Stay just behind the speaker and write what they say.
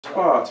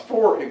Response.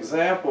 For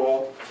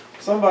example,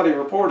 somebody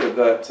reported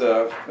that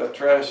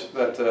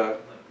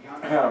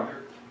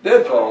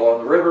deadfall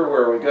on the river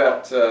where we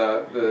got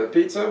the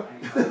pizza.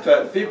 In fact,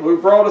 the people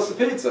who brought us the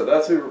pizza,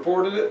 that's who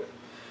reported it.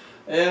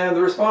 And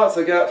the response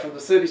they got from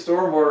the city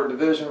stormwater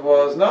division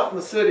was not in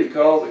the city,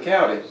 called the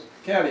county.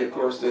 The county, of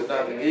course, did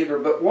nothing either,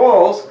 but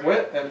WWALS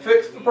went and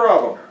fixed the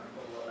problem.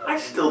 I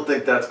still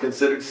think that's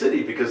considered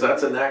city because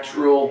that's a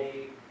natural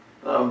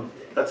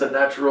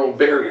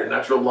barrier,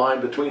 natural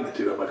line between the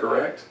two. Am I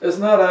correct? It's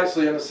not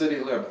actually in the city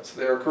limits.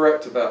 They are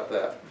correct about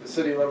that. The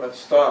city limits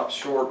stop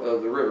short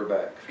of the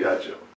riverbank. Gotcha.